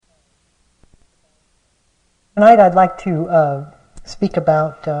Tonight I'd like to speak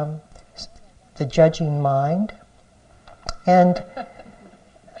about the judging mind. And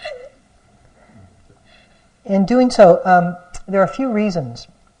in doing so, there are a few reasons.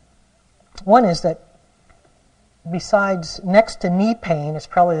 One is that besides next to knee pain, it's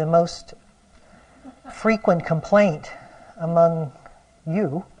probably the most frequent complaint among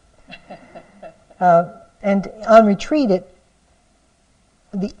you. And on retreat,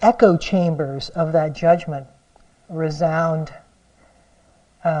 the echo chambers of that judgment resound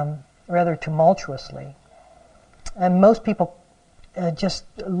rather tumultuously. And most people just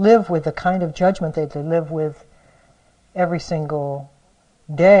live with the kind of judgment that they live with every single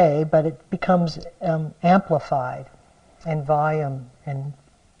day, but it becomes amplified in volume, and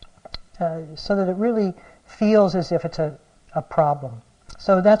so that it really feels as if it's a problem.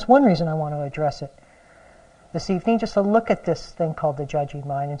 So that's one reason I want to address it this evening, just to look at this thing called the judging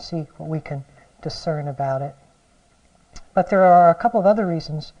mind and see what we can discern about it. But there are a couple of other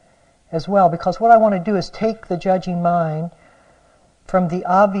reasons as well, because what I want to do is take the judging mind from the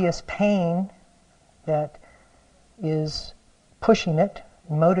obvious pain that is pushing it,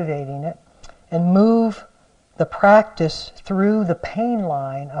 motivating it, and move the practice through the pain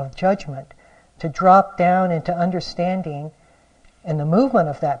line of judgment to drop down into understanding and the movement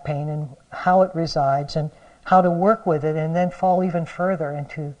of that pain and how it resides and how to work with it, and then fall even further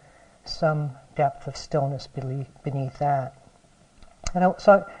into some depth of stillness beneath that. And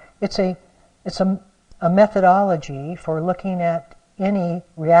so it's a methodology for looking at any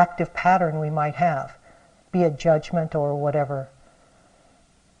reactive pattern we might have, be it judgment or whatever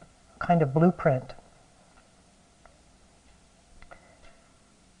kind of blueprint.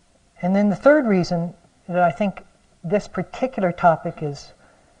 And then the third reason that I think this particular topic is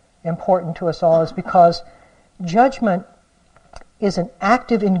important to us all is because judgment is an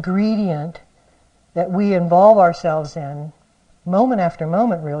active ingredient that we involve ourselves in moment after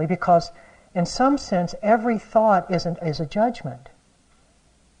moment, really, because in some sense every thought is a judgment.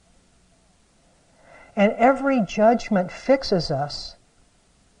 And every judgment fixes us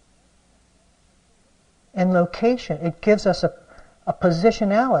in location. It gives us a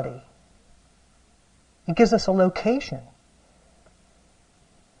positionality. It gives us a location.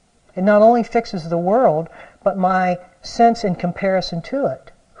 It not only fixes the world, but my sense in comparison to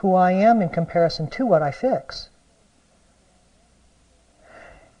it, who I am in comparison to what I fix.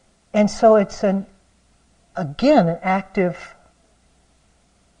 And so it's again an active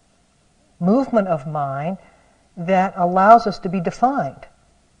movement of mind that allows us to be defined,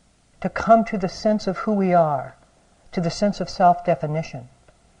 to come to the sense of who we are, to the sense of self-definition.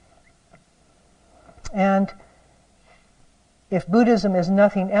 And if Buddhism is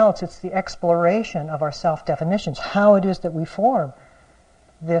nothing else, it's the exploration of our self-definitions, how it is that we form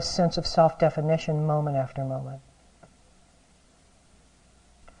this sense of self-definition moment after moment.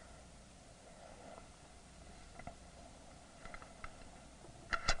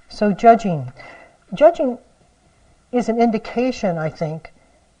 So judging is an indication, I think,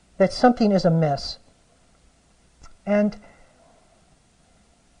 that something is amiss. And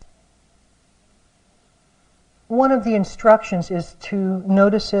one of the instructions is to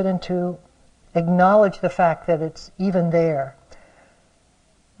notice it and to acknowledge the fact that it's even there.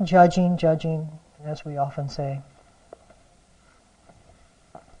 Judging, as we often say.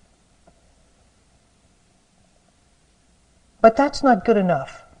 But that's not good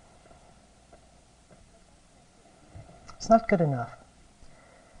enough. It's not good enough.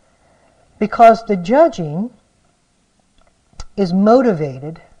 Because the judging is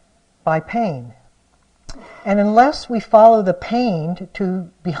motivated by pain. And unless we follow the pain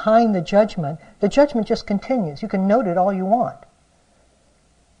to behind the judgment just continues. You can note it all you want.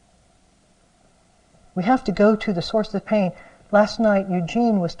 We have to go to the source of the pain. Last night,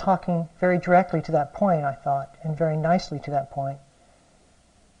 Eugene was talking very directly to that point, I thought, and very nicely to that point.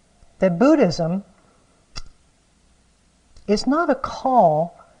 That Buddhism is not a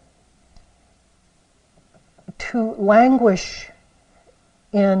call to languish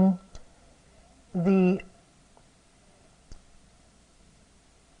in the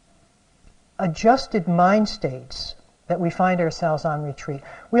adjusted mind states that we find ourselves on retreat.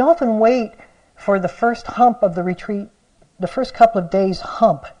 We often wait for the first hump of the retreat, the first couple of days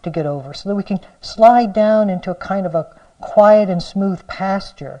hump to get over, so that we can slide down into a kind of a quiet and smooth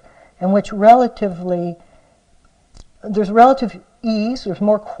pasture in which there's relative ease, there's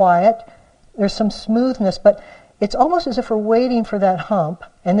more quiet, there's some smoothness, but it's almost as if we're waiting for that hump,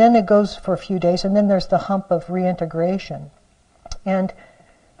 and then it goes for a few days, and then there's the hump of reintegration. And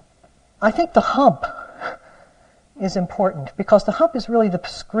I think the hump is important, because the hump is really the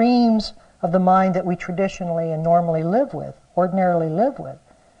screams of the mind that we traditionally and normally live with, ordinarily live with.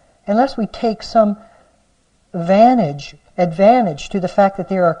 Unless we take some advantage to the fact that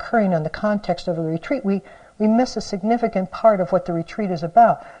they are occurring in the context of a retreat, we miss a significant part of what the retreat is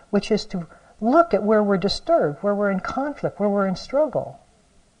about, which is to look at where we're disturbed, where we're in conflict, where we're in struggle.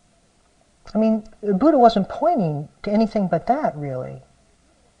 I mean, the Buddha wasn't pointing to anything but that, really.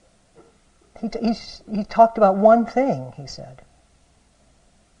 He talked about one thing, he said.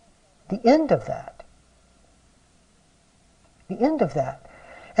 The end of that. The end of that.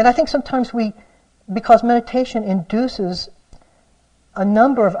 And I think sometimes because meditation induces a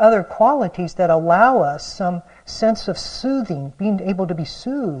number of other qualities that allow us some sense of soothing, being able to be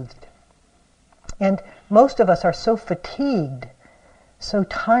soothed. And most of us are so fatigued, so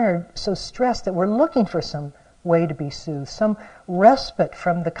tired, so stressed that we're looking for some way to be soothed, some respite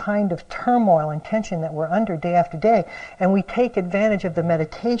from the kind of turmoil and tension that we're under day after day. And we take advantage of the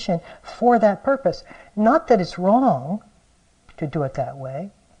meditation for that purpose. Not that it's wrong to do it that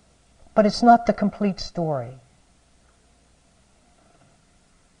way, but it's not the complete story.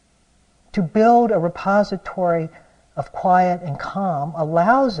 To build a repository of quiet and calm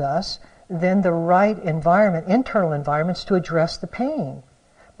allows us then the right environment, internal environments, to address the pain.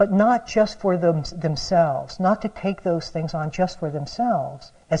 But not just for themselves, not to take those things on just for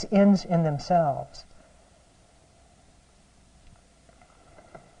themselves, as ends in themselves.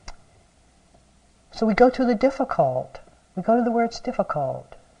 So we go to the difficult. We go to where it's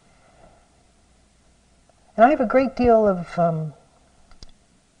difficult. And I have a great deal of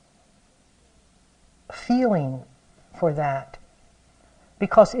feeling for that,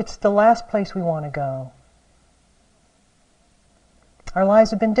 because it's the last place we want to go. Our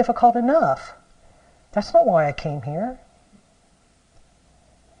lives have been difficult enough. That's not why I came here.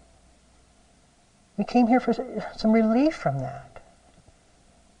 We came here for some relief from that.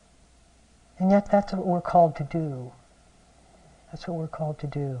 And yet that's what we're called to do. That's what we're called to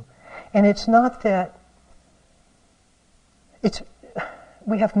do. And it's not that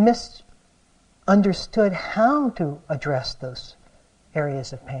we have misunderstood how to address those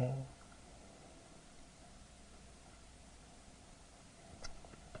areas of pain.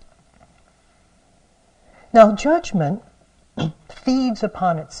 Now, judgment feeds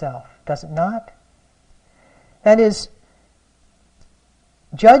upon itself, does it not? That is,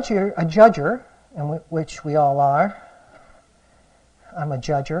 a judger, in which we all are. I'm a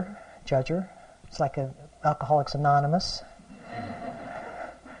judger. It's like Alcoholics Anonymous.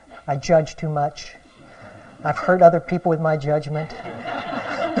 I judge too much. I've hurt other people with my judgment.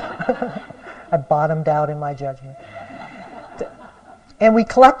 I bottomed out in my judgment. And we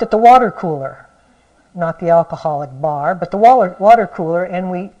collect at the water cooler. Not the alcoholic bar, but the water cooler, and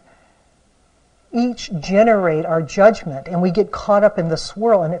we each generate our judgment, and we get caught up in the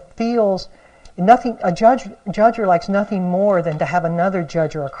swirl, and it feels nothing. A judger likes nothing more than to have another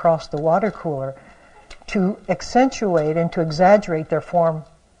judger across the water cooler to accentuate and to exaggerate their form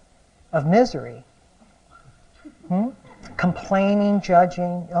of misery. Complaining,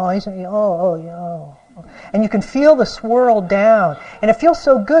 judging. And you can feel the swirl down. And it feels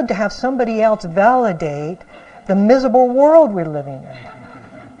so good to have somebody else validate the miserable world we're living in.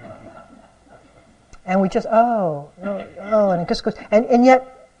 And we just, and it just goes. And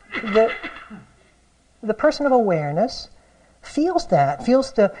yet, the person of awareness feels that,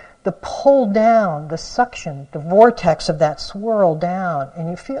 feels the pull down, the suction, the vortex of that swirl down.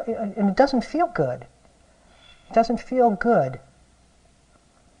 And it doesn't feel good. It doesn't feel good.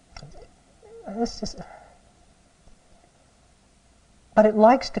 But it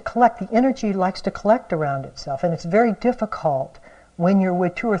likes to collect, the energy likes to collect around itself, and it's very difficult when you're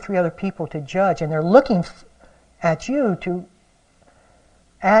with 2 or 3 other people to judge, and they're looking at you to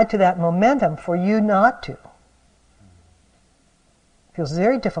add to that momentum for you not to. It feels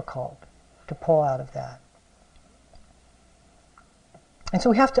very difficult to pull out of that. And so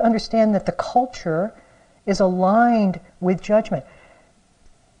we have to understand that the culture is aligned with judgment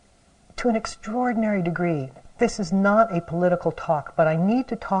to an extraordinary degree. This is not a political talk, but I need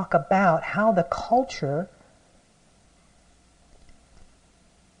to talk about how the culture,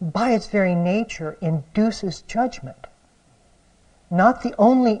 by its very nature, induces judgment. Not the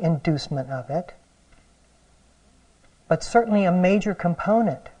only inducement of it, but certainly a major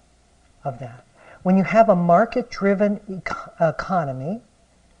component of that. When you have a market-driven economy,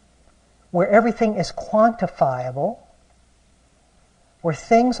 where everything is quantifiable, where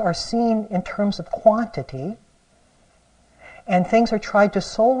things are seen in terms of quantity, and things are tried to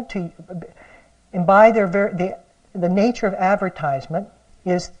sold to you, and by the nature of advertisement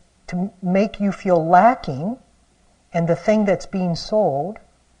is to make you feel lacking in the thing that's being sold,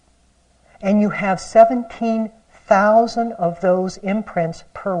 and you have 17,000 of those imprints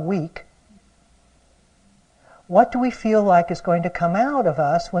per week, what do we feel like is going to come out of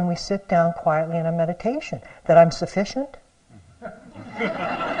us when we sit down quietly in a meditation? That I'm sufficient?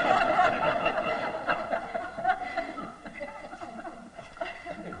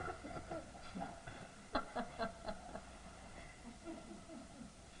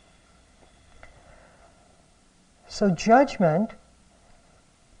 So judgment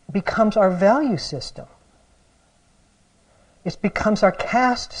becomes our value system. It becomes our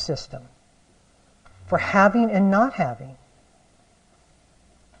caste system for having and not having.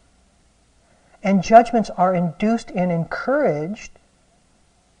 And judgments are induced and encouraged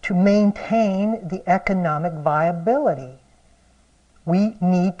to maintain the economic viability. We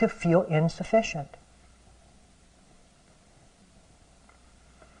need to feel insufficient.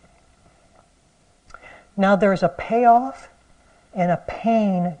 Now there's a payoff and a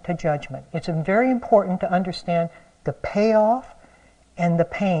pain to judgment. It's very important to understand the payoff and the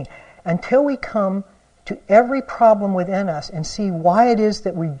pain. Until we come to every problem within us and see why it is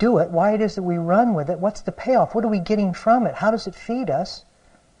that we do it, why it is that we run with it, what's the payoff, what are we getting from it, how does it feed us,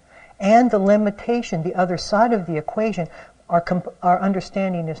 and the limitation, the other side of the equation, our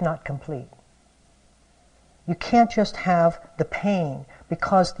understanding is not complete. You can't just have the pain,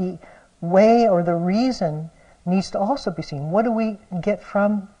 because the way or the reason needs to also be seen. What do we get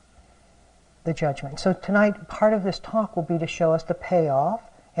from the judgment? So tonight, part of this talk will be to show us the payoff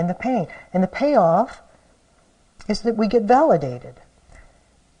and the pain. And the payoff is that we get validated.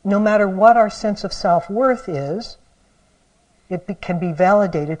 No matter what our sense of self-worth is, it can be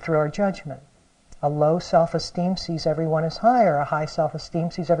validated through our judgment. A low self-esteem sees everyone as higher. A high self-esteem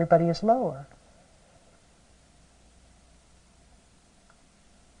sees everybody as lower.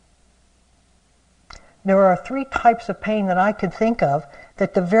 There are 3 types of pain that I could think of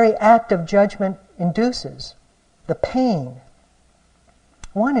that the very act of judgment induces. The pain.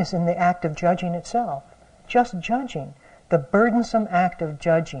 One is in the act of judging itself. Just judging. The burdensome act of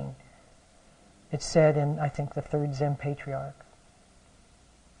judging. It's said in, I think, the 3rd Zen Patriarch.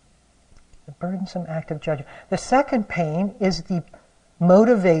 The burdensome act of judging. The second pain is the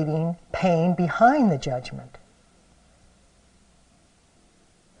motivating pain behind the judgment.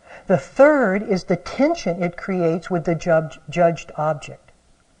 The third is the tension it creates with the judged object.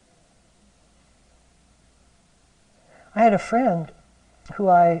 I had a friend who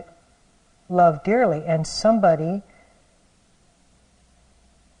I loved dearly, and somebody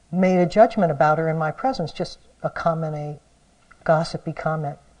made a judgment about her in my presence, just a comment, a gossipy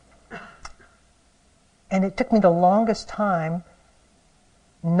comment. And it took me the longest time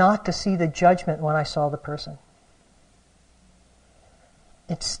not to see the judgment when I saw the person.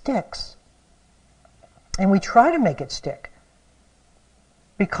 It sticks. And we try to make it stick.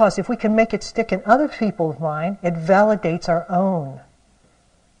 Because if we can make it stick in other people's mind, it validates our own.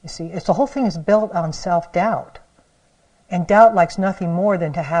 You see, the whole thing is built on self-doubt. And doubt likes nothing more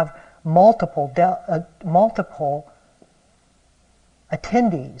than to have multiple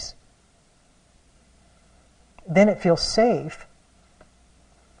attendees. Then it feels safe,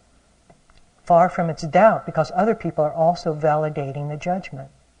 far from its doubt, because other people are also validating the judgment.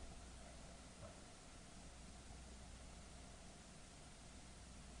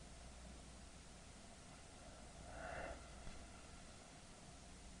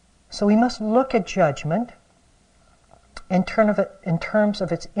 So we must look at judgment in terms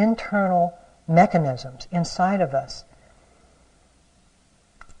of its internal mechanisms inside of us.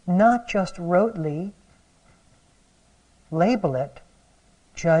 Not just rotely label it,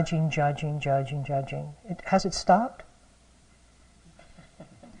 judging. Has it stopped?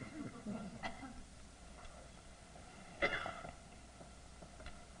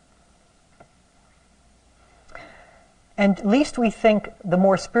 And at least we think the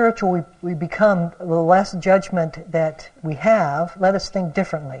more spiritual we become, the less judgment that we have. Let us think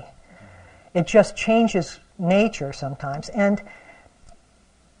differently. It just changes nature sometimes, and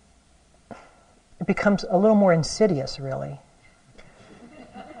it becomes a little more insidious, really.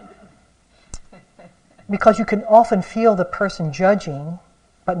 Because you can often feel the person judging,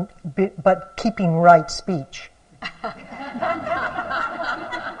 but keeping right speech.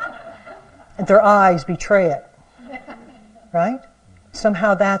 And their eyes betray it. Right?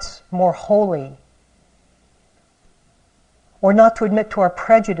 Somehow that's more holy. Or not to admit to our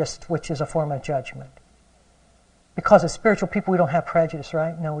prejudice, which is a form of judgment. Because as spiritual people, we don't have prejudice,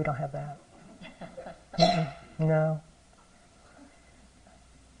 right? No, we don't have that. No.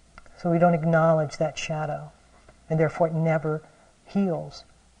 So we don't acknowledge that shadow, and therefore it never heals.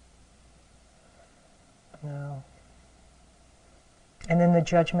 No. And then the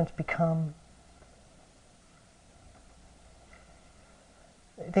judgments become,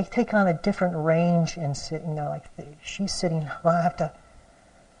 they take on a different range in sitting there. Like she's sitting, well, I have to,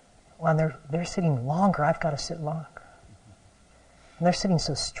 when they're sitting longer, I've got to sit longer. And they're sitting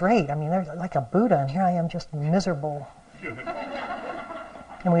so straight. I mean, they're like a Buddha, and here I am just miserable.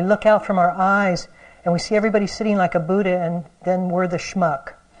 And we look out from our eyes, and we see everybody sitting like a Buddha, and then we're the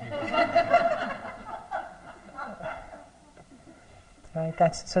schmuck. Right?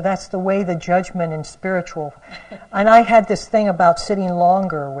 That's the way the judgment in spiritual. And I had this thing about sitting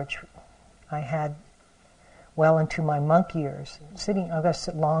longer, which I had well into my monk years. I've got to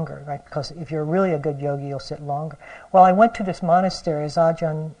sit longer, right? Because if you're really a good yogi, you'll sit longer. Well, I went to this monastery,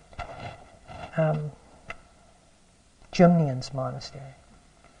 Ajahn Jumnian's monastery.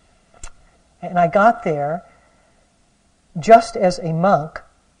 And I got there just as a monk,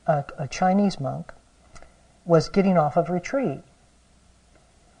 a Chinese monk, was getting off of retreat.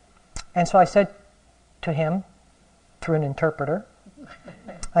 And so I said to him, through an interpreter,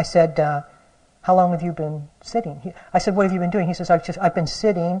 I said, how long have you been sitting? I said, what have you been doing? He says, I've been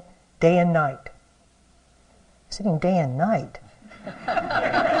sitting day and night. Sitting day and night?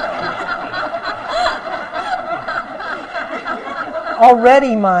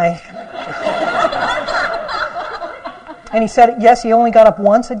 Already And he said, yes, he only got up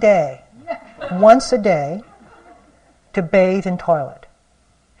once a day, to bathe and toilet.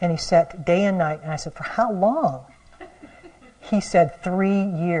 And he sat day and night. And I said, for how long? He said, 3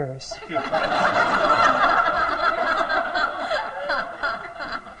 years.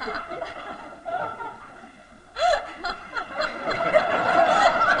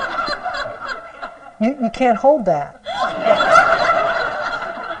 You can't hold that.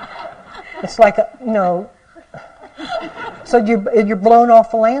 It's like, so you're blown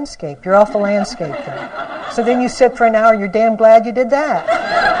off the landscape. You're off the landscape then. So then you sit for an hour, you're damn glad you did that.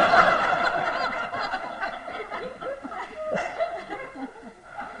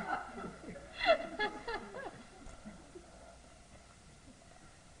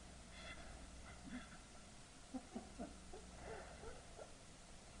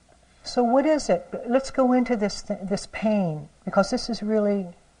 So what is it? Let's go into this pain, because this is really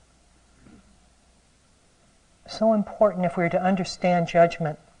so important if we were to understand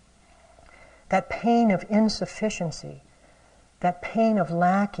judgment. That pain of insufficiency, that pain of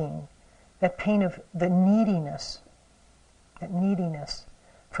lacking, that pain of the neediness,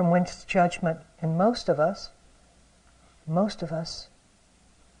 from whence judgment in most of us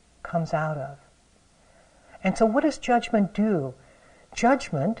comes out of. And so what does judgment do?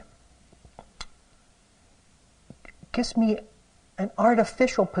 Judgment gives me an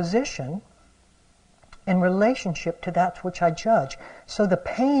artificial position in relationship to that which I judge. So the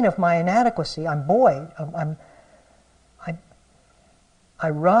pain of my inadequacy, I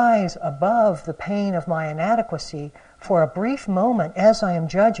rise above the pain of my inadequacy for a brief moment as I am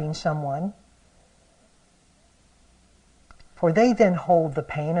judging someone, for they then hold the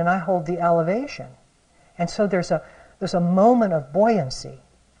pain and I hold the elevation. And so there's a moment of buoyancy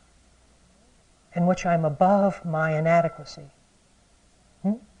in which I'm above my inadequacy.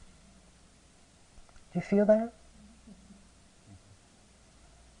 Do you feel that?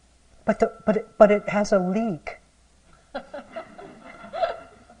 But it has a leak.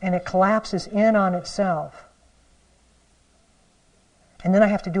 And it collapses in on itself. And then I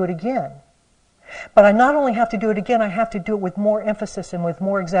have to do it again. But I not only have to do it again, I have to do it with more emphasis and with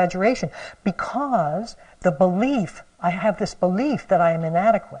more exaggeration, because I have this belief that I am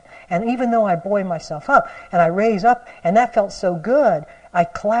inadequate. And even though I buoy myself up, and I raise up, and that felt so good, I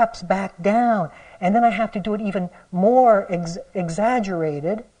collapse back down. And then I have to do it even more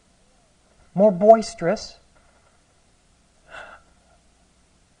exaggerated, more boisterous,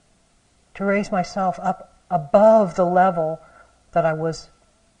 to raise myself up above the level that I was.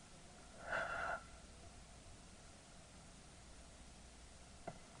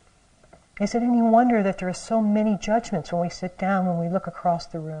 Is it any wonder that there are so many judgments when we sit down, when we look across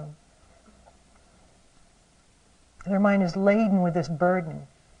the room? Their mind is laden with this burden.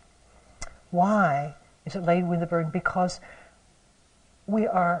 Why is it laden with the burden? Because we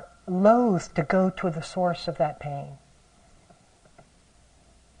are loath to go to the source of that pain.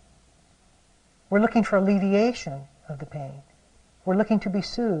 We're looking for alleviation of the pain. We're looking to be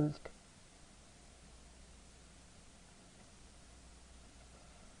soothed.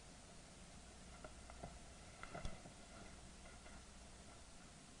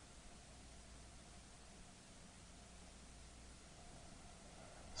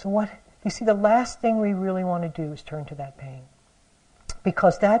 So you see, the last thing we really want to do is turn to that pain.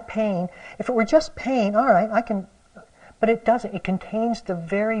 Because that pain, if it were just pain, all right, But it doesn't. It contains the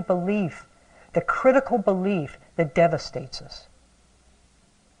very belief, the critical belief that devastates us.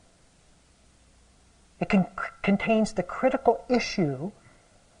 It contains the critical issue,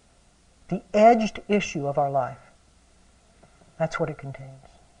 the edged issue of our life. That's what it contains.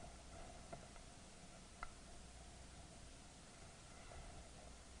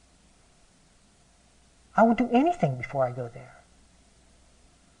 I will do anything before I go there.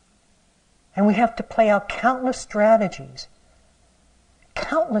 And we have to play out countless strategies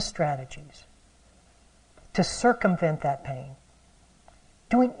to circumvent that pain.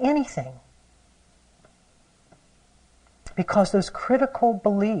 Doing anything. Because those critical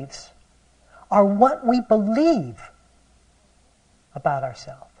beliefs are what we believe about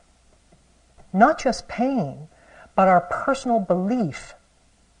ourselves. Not just pain, but our personal belief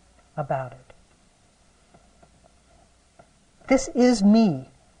about it. This is me.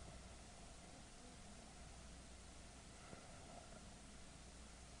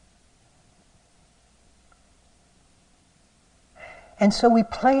 And so we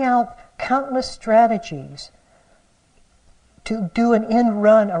play out countless strategies to do an end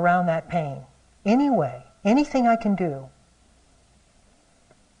run around that pain. Anyway, anything I can do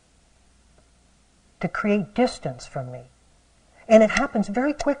to create distance from me. And it happens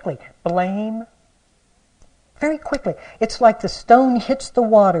very quickly. Blame. Very quickly. It's like the stone hits the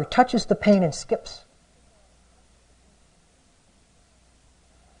water, touches the pain, and skips.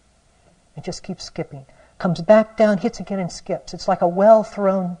 It just keeps skipping. Comes back down, hits again, and skips. It's like a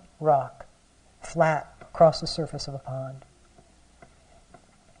well-thrown rock, flat across the surface of a pond.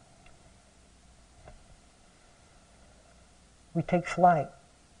 We take flight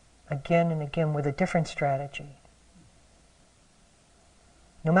again and again with a different strategy.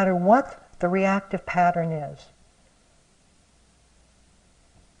 No matter what the reactive pattern is,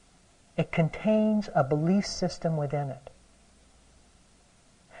 it contains a belief system within it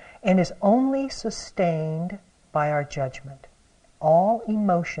and is only sustained by our judgment. All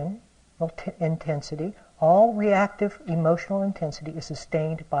emotional intensity, all reactive emotional intensity is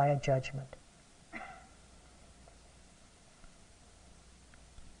sustained by a judgment.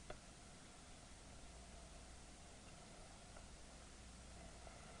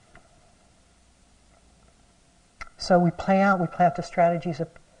 So we play out the strategies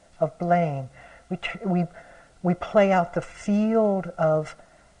of blame. We play out the field of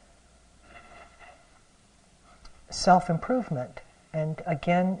self-improvement. And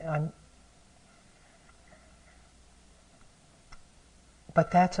again, but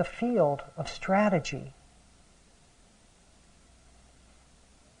that's a field of strategy.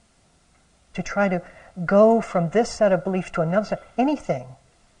 To try to go from this set of beliefs to another set, anything,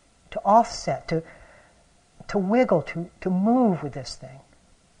 to offset, to wiggle, to move with this thing.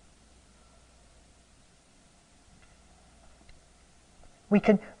 We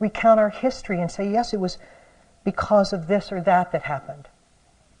can recount our history and say, yes, it was because of this or that happened.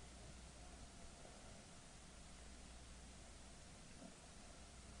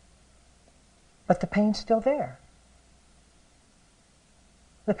 But the pain's still there.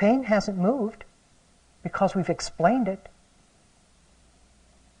 The pain hasn't moved because we've explained it.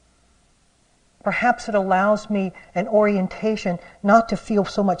 Perhaps it allows me an orientation not to feel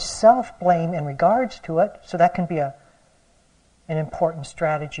so much self-blame in regards to it, so that can be an important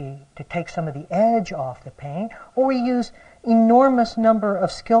strategy to take some of the edge off the pain. Or we use enormous number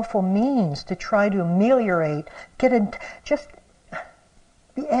of skillful means to try to ameliorate, get in just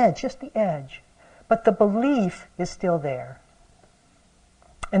the edge. But the belief is still there.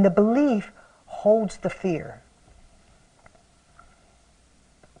 And the belief holds the fear.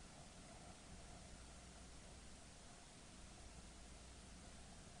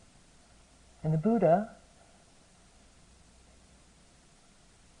 And the Buddha,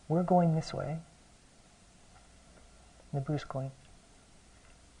 we're going this way. And the Buddha's going.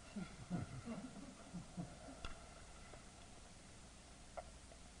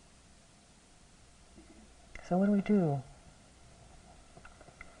 So what do we do?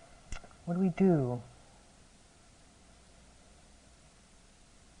 What do we do?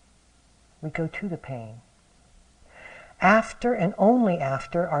 We go to the pain. After and only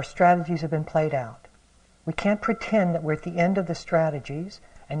after our strategies have been played out. We can't pretend that we're at the end of the strategies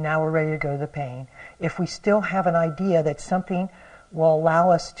and now we're ready to go to the pain if we still have an idea that something will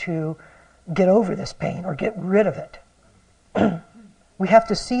allow us to get over this pain or get rid of it. We have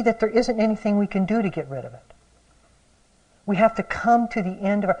to see that there isn't anything we can do to get rid of it. We have to come to the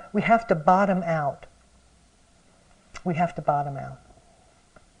end of we have to bottom out. We have to bottom out.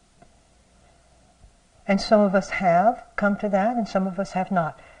 And some of us have come to that, and some of us have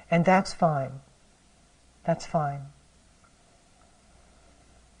not. And that's fine. That's fine.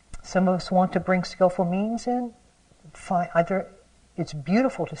 Some of us want to bring skillful means in. Fine. It's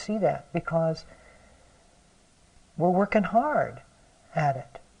beautiful to see that because we're working hard at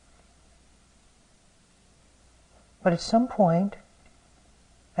it. But at some point,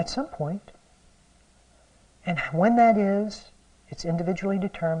 and when that is, it's individually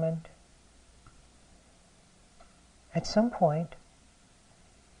determined. At some point,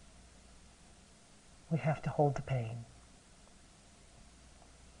 we have to hold the pain.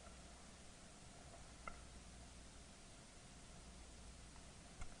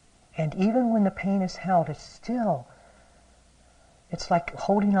 And even when the pain is held, it's like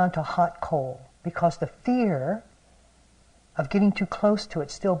holding on to a hot coal, because the fear of getting too close to it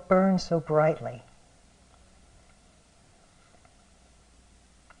still burns so brightly.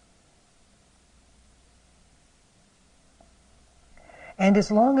 And as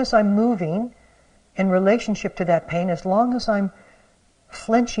long as I'm moving in relationship to that pain, as long as I'm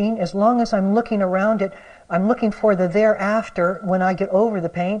flinching, as long as I'm looking around it, I'm looking for the thereafter when I get over the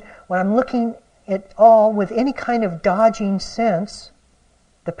pain, when I'm looking at all with any kind of dodging sense,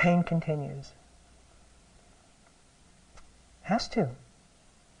 the pain continues. Has to.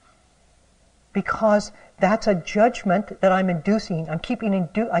 Because that's a judgment that I'm inducing. I keep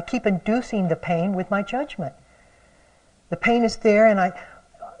inducing the pain with my judgment. The pain is there and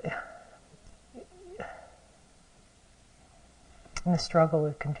the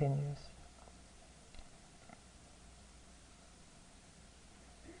struggle continues.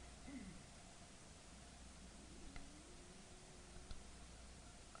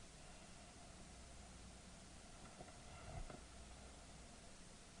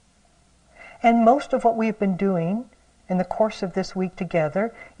 And most of what we've been doing in the course of this week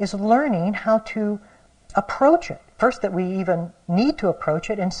together is learning how to approach it. First, that we even need to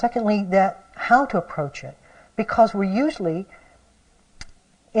approach it, and secondly, that how to approach it. Because we're usually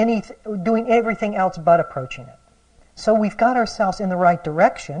doing everything else but approaching it. So we've got ourselves in the right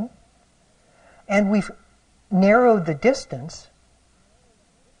direction, and we've narrowed the distance,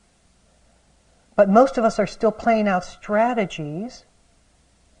 but most of us are still playing out strategies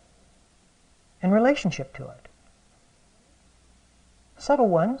in relationship to it. Subtle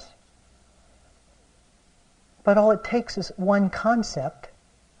ones. But all it takes is one concept,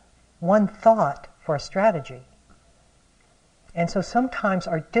 one thought for a strategy. And so sometimes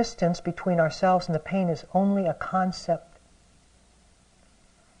our distance between ourselves and the pain is only a concept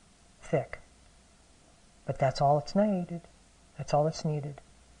thick. But that's all it's needed. That's all it's needed.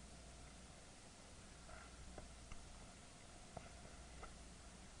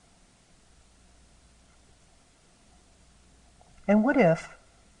 And what if,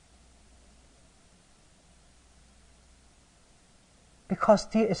 because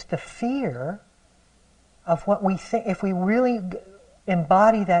it's the fear of what we think, if we really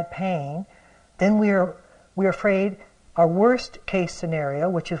embody that pain, then we're afraid our worst case scenario,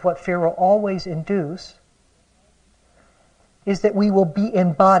 which is what fear will always induce, is that we will be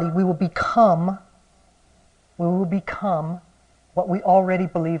embodied, we will become what we already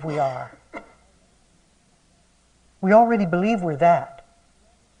believe we are. We already believe we're that.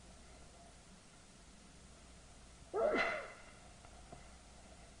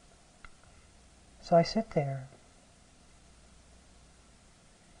 So I sit there,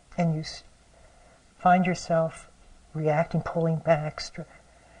 and you find yourself reacting, pulling back,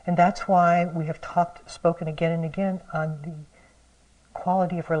 and that's why we have spoken again and again on the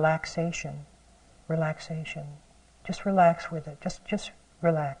quality of relaxation. Relaxation. Just relax with it. Just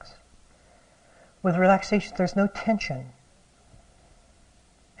relax. With relaxation, there's no tension,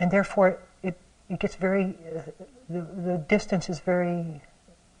 and therefore it gets very. The distance is very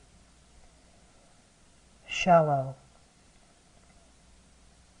shallow.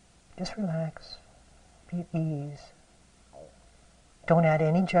 Just relax, be at ease. Don't add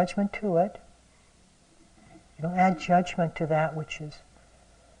any judgment to it. You don't add judgment to that which is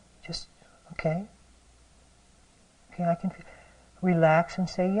just okay. Okay, I can relax and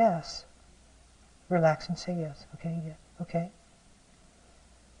say yes. Relax and say yes. Okay, yeah, okay.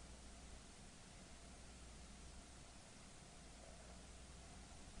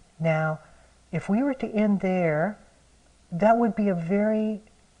 Now, if we were to end there, that would be a very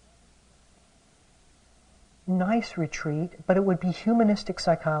nice retreat, but it would be humanistic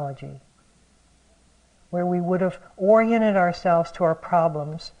psychology, where we would have oriented ourselves to our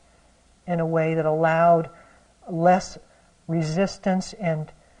problems in a way that allowed less resistance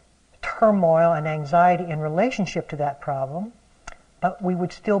and turmoil and anxiety in relationship to that problem, but we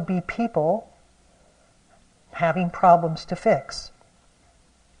would still be people having problems to fix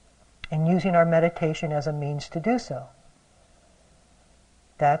and using our meditation as a means to do so.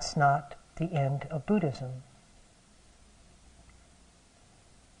 that's not the end of Buddhism.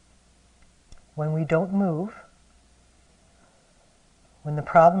 When we don't move, when the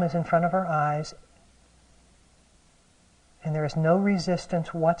problem is in front of our eyes, and there is no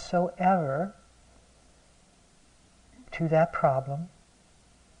resistance whatsoever to that problem,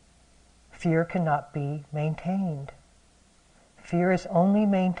 fear cannot be maintained. Fear is only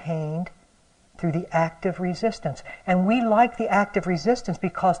maintained through the active resistance. And we like the active resistance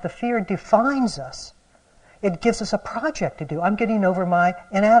because the fear defines us. It gives us a project to do. I'm getting over my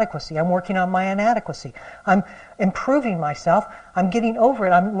inadequacy. I'm working on my inadequacy. I'm improving myself. I'm getting over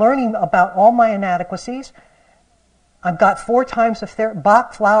it. I'm learning about all my inadequacies. I've got 4 times of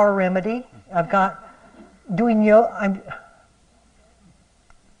Bach flower remedy. I've got doing yoga. I'm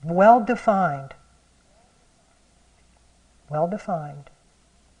well defined. Well defined.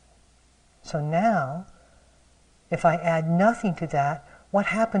 So now, if I add nothing to that, what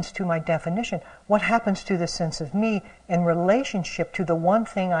happens to my definition? What happens to the sense of me in relationship to the one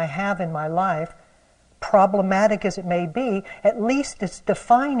thing I have in my life, problematic as it may be, at least it's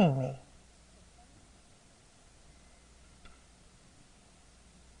defining me.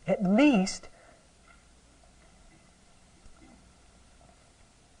 At least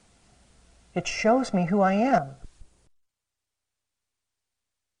it shows me who I am.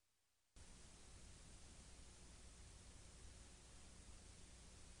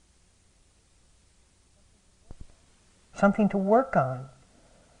 Something to work on.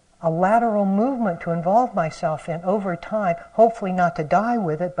 A lateral movement to involve myself in over time, hopefully not to die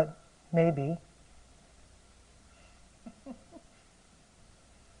with it, but maybe.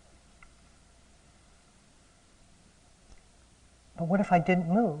 But what if I didn't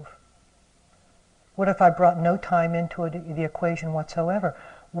move? What if I brought no time into the equation whatsoever?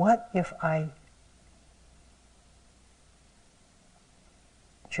 What if I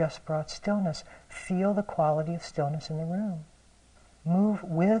just brought stillness? Feel the quality of stillness in the room. Move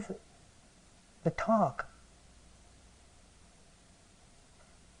with the talk.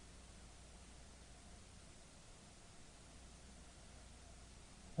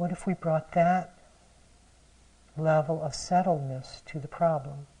 What if we brought that level of settledness to the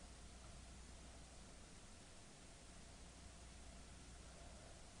problem?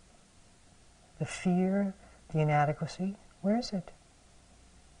 The fear, the inadequacy, where is it?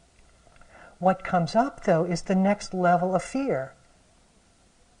 What comes up, though, is the next level of fear.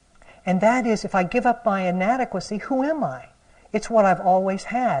 And that is, if I give up my inadequacy, who am I? It's what I've always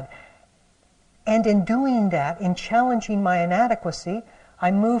had. And in doing that, in challenging my inadequacy, I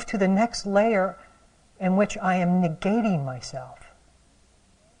move to the next layer in which I am negating myself.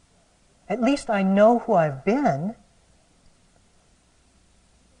 At least I know who I've been,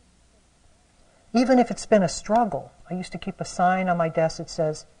 even if it's been a struggle. I used to keep a sign on my desk that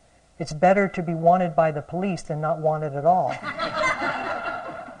says, "It's better to be wanted by the police than not wanted at all."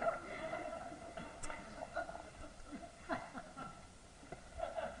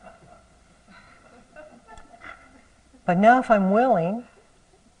 But now if I'm willing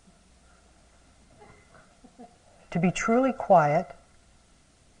to be truly quiet,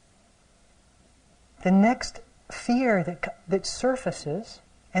 the next fear that surfaces,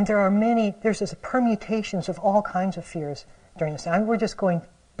 and there's this permutations of all kinds of fears during this. We're just going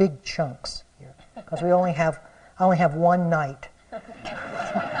big chunks here, because I only have one night.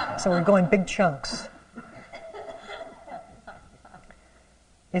 So we're going big chunks.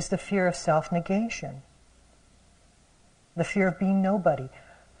 Is the fear of self-negation. The fear of being nobody.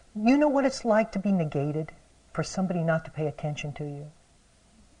 You know what it's like to be negated? For somebody not to pay attention to you?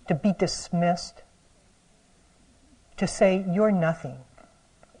 To be dismissed? To say, you're nothing.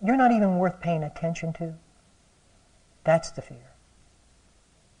 You're not even worth paying attention to? That's the fear.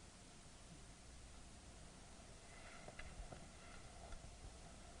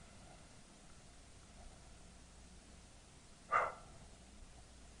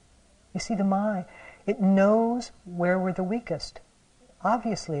 You see, the mind, it knows where we're the weakest.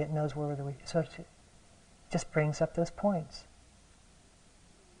 Obviously it knows where we're the weakest. So it just brings up those points.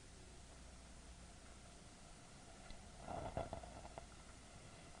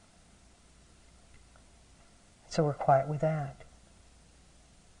 So we're quiet with that.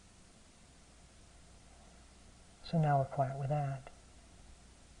 So now we're quiet with that.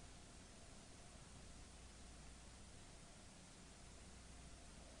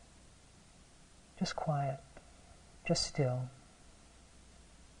 Just quiet, just still,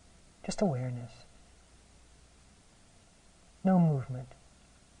 just awareness. No movement.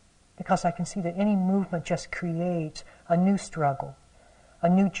 Because I can see that any movement just creates a new struggle, a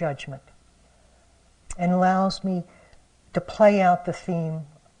new judgment, and allows me to play out the theme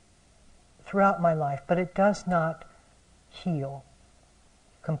throughout my life, but it does not heal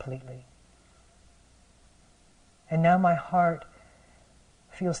completely. And now my heart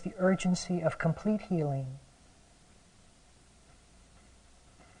feels the urgency of complete healing.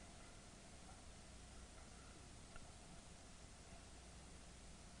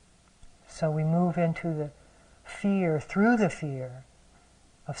 So we move into the fear, through the fear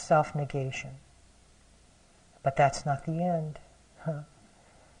of self-negation. But that's not the end,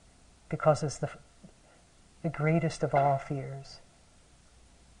 because it's the greatest of all fears.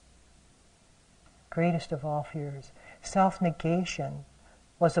 Greatest of all fears. Self-negation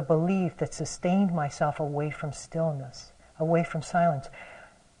was a belief that sustained myself away from stillness, away from silence.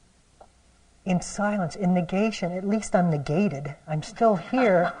 In silence, in negation, at least I'm negated. I'm still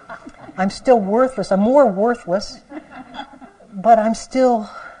here. I'm still worthless. I'm more worthless, but I'm still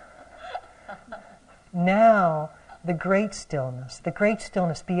now the great stillness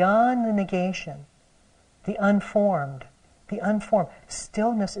beyond the negation, the unformed.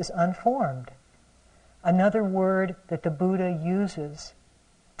 Stillness is unformed. Another word that the Buddha uses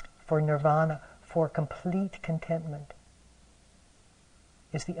for nirvana, for complete contentment,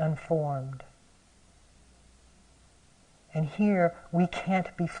 is the unformed. And here, we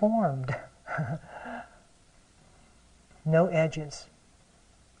can't be formed. No edges.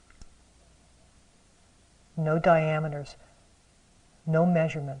 No diameters. No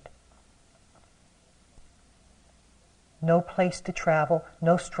measurement. No place to travel.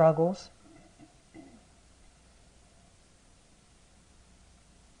 No struggles.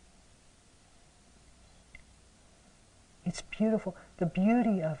 It's beautiful. The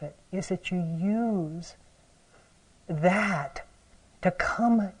beauty of it is that you use that to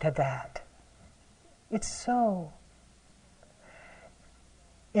come to that. It's so.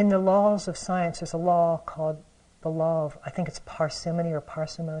 In the laws of science, there's a law called the law of, I think it's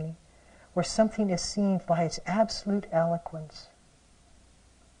parsimony, where something is seen by its absolute eloquence.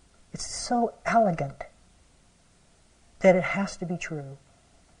 It's so elegant that it has to be true.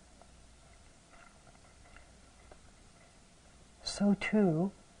 So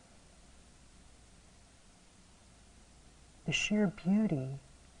too, the sheer beauty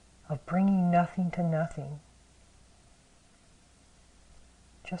of bringing nothing to nothing.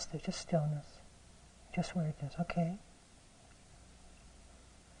 Just stillness. Just where it is. Okay.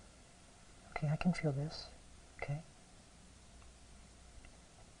 Okay, I can feel this. Okay.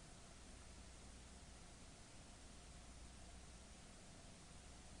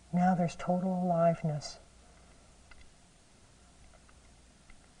 Now there's total aliveness.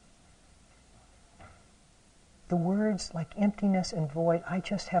 The words like emptiness and void, I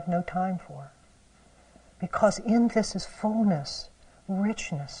just have no time for. Because in this is fullness,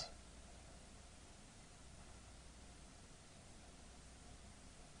 richness.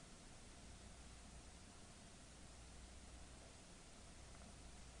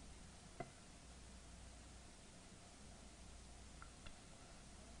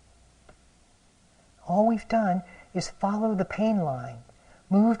 All we've done is follow the pain line,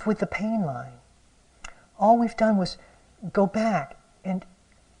 moved with the pain line. All we've done was go back, and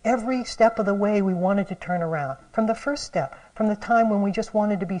every step of the way we wanted to turn around. From the first step, from the time when we just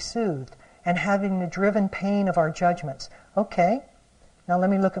wanted to be soothed and having the driven pain of our judgments. Okay, now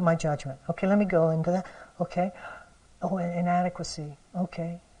let me look at my judgment. Okay, let me go into that. Okay, oh, inadequacy.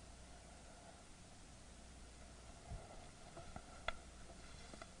 Okay.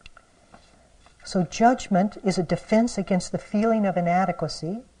 So judgment is a defense against the feeling of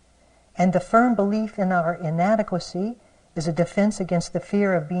inadequacy, and the firm belief in our inadequacy is a defense against the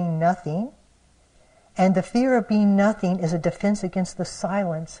fear of being nothing, and the fear of being nothing is a defense against the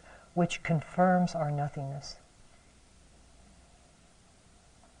silence which confirms our nothingness.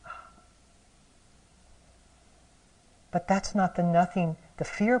 But that's not the nothing the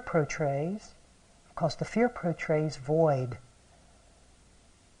fear portrays, because the fear portrays void.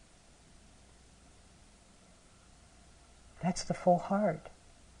 That's the full heart.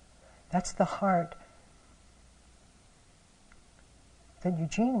 That's the heart that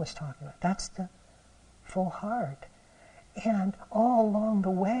Eugene was talking about. That's the full heart. And all along the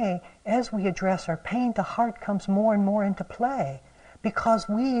way, as we address our pain, the heart comes more and more into play, because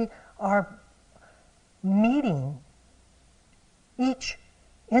we are meeting each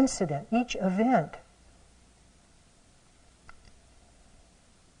incident, each event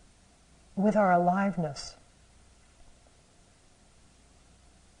with our aliveness,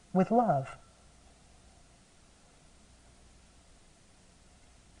 with love.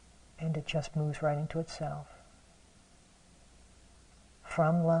 And it just moves right into itself.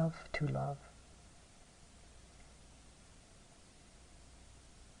 From love to love.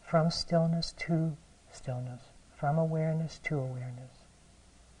 from stillness to stillness, from awareness to awareness.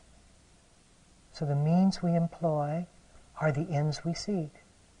 So the means we employ are the ends we seek.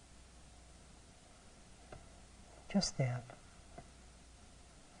 Just that.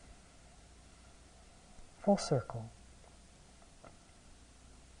 Full circle.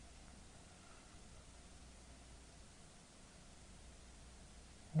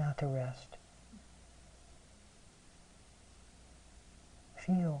 Now to rest.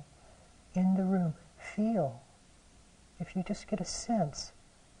 Feel in the room. Feel. If you just get a sense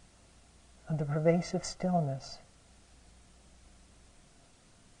of the pervasive stillness.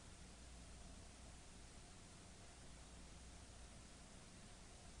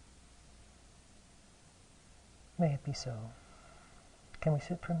 May it be so. Can we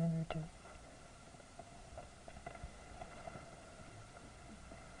sit for a minute or two?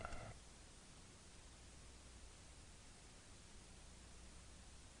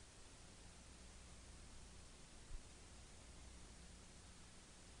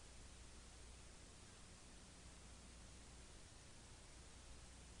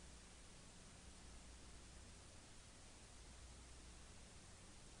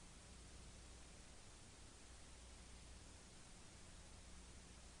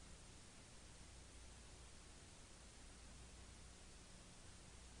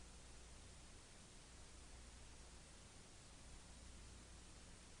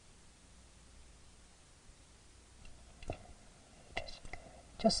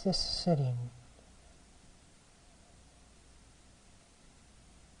 Just this sitting.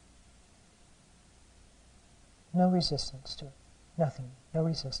 No resistance to it. Nothing. No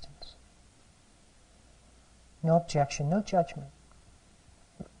resistance. No objection. No judgment.